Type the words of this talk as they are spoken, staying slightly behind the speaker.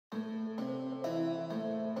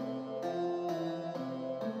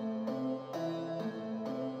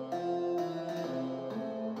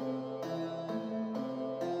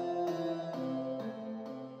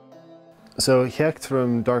So Gert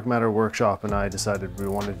from Dark Matter Workshop and I decided we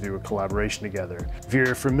wanted to do a collaboration together. If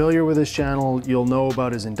you're familiar with his channel, you'll know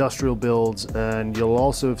about his industrial builds, and you'll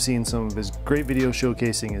also have seen some of his great videos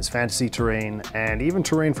showcasing his fantasy terrain and even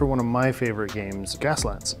terrain for one of my favorite games,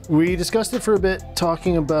 Gaslands. We discussed it for a bit,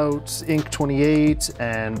 talking about Ink 28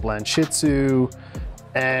 and Blanchitsu,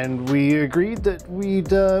 and we agreed that we'd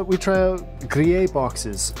try out Grillet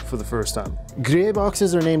boxes for the first time. Grillet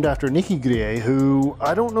boxes are named after Nikki Grillet, who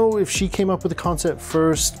I don't know if she came up with the concept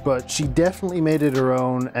first, but she definitely made it her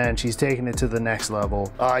own and she's taken it to the next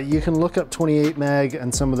level. You can look up 28 Mag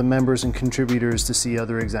and some of the members and contributors to see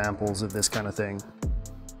other examples of this kind of thing.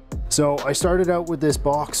 So I started out with this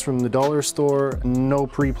box from the dollar store, no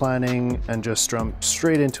pre-planning, and just jumped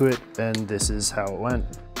straight into it, and this is how it went.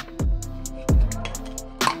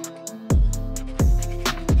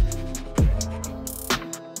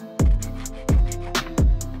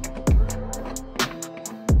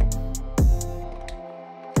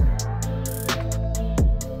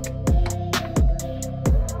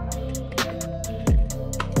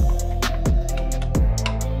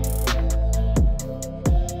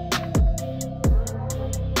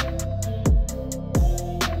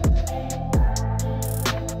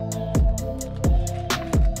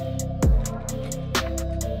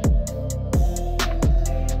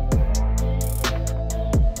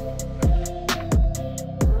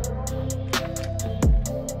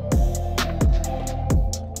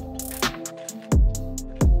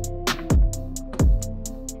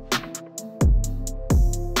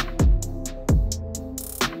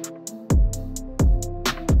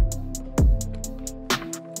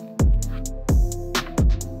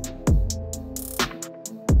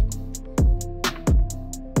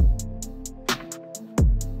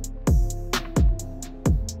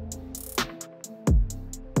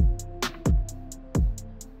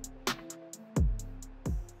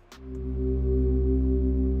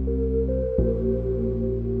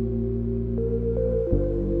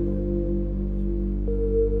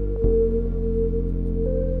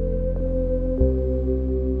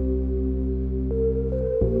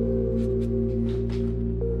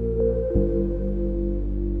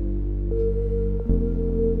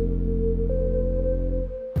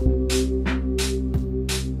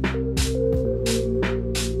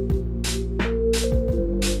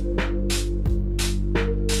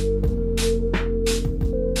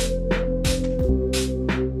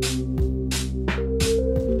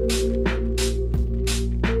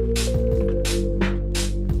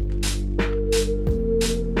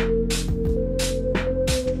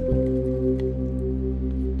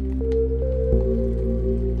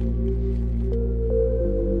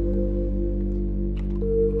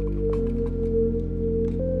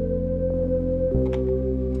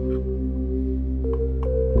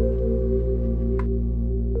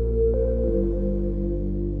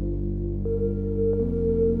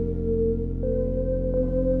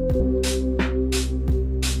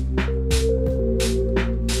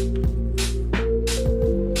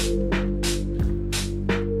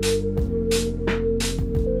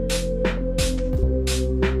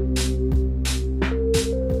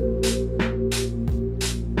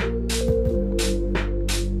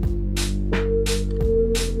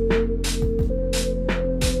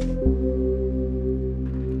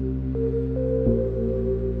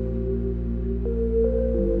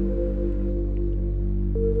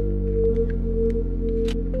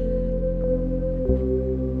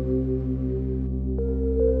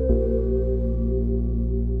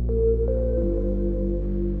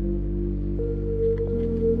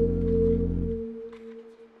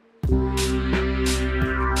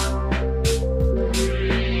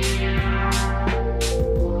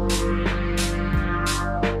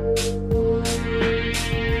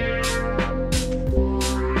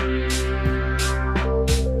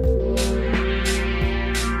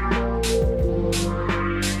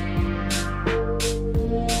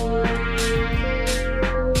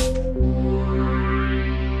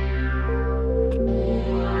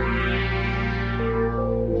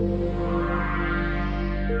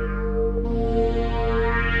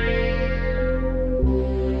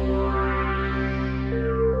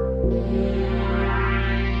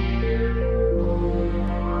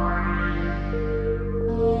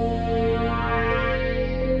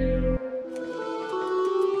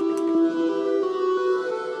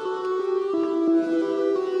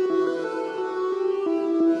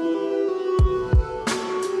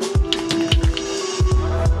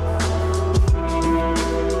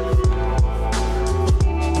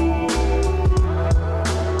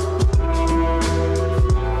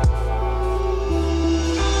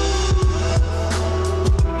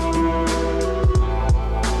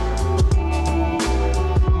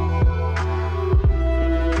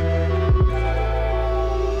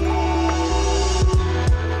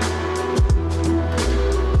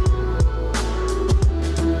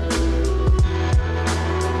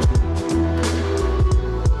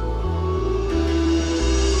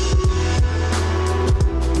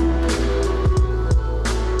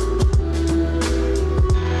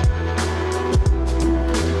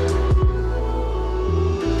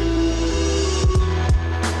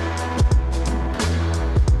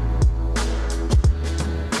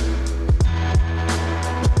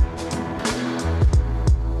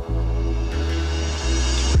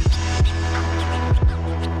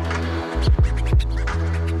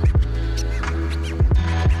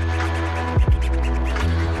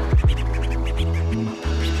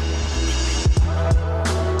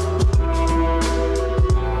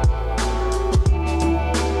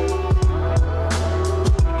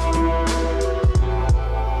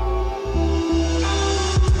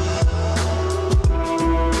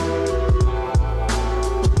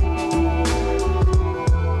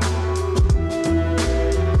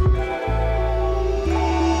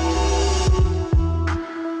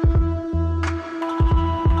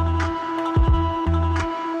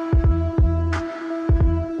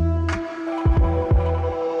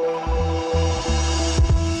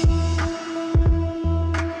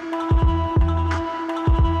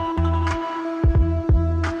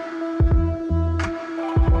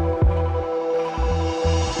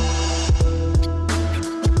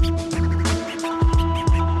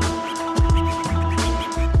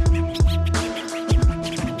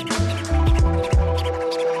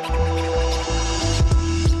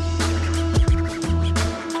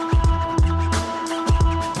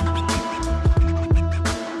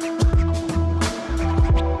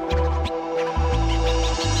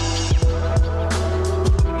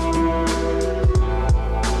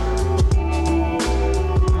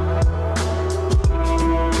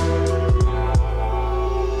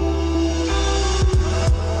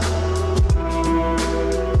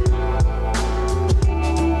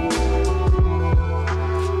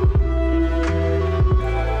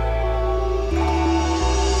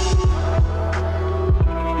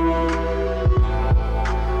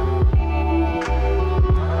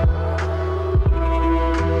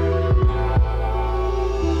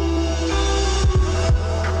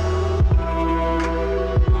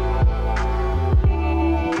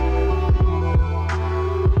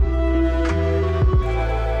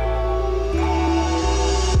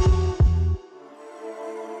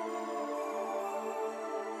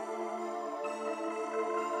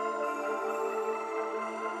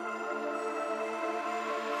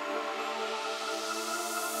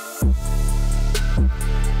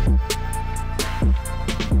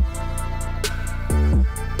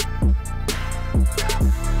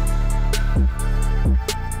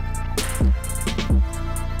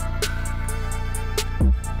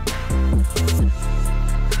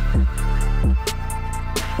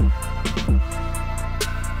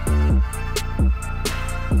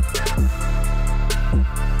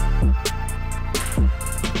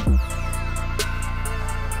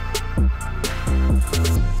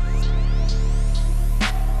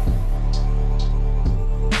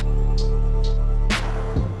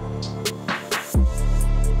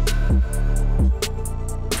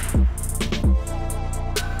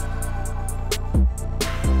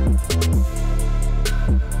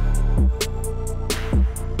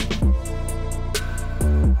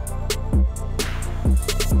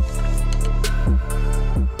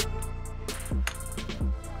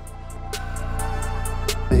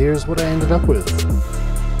 Here's what I ended up with.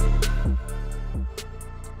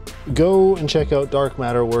 Go and check out Dark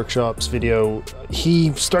Matter Workshop's video.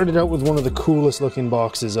 He started out with one of the coolest looking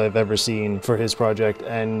boxes I've ever seen for his project,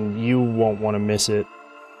 and you won't want to miss it.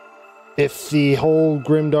 If the whole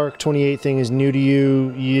grimdark 28 thing is new to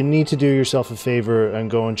you, you need to do yourself a favor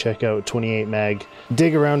and go and check out 28 Mag.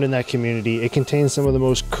 Dig around in that community. It contains some of the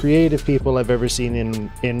most creative people I've ever seen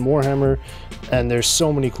in Warhammer, and there's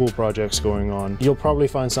so many cool projects going on. You'll probably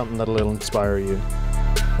find something that'll inspire you.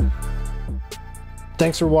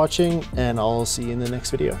 Thanks for watching, and I'll see you in the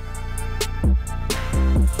next video.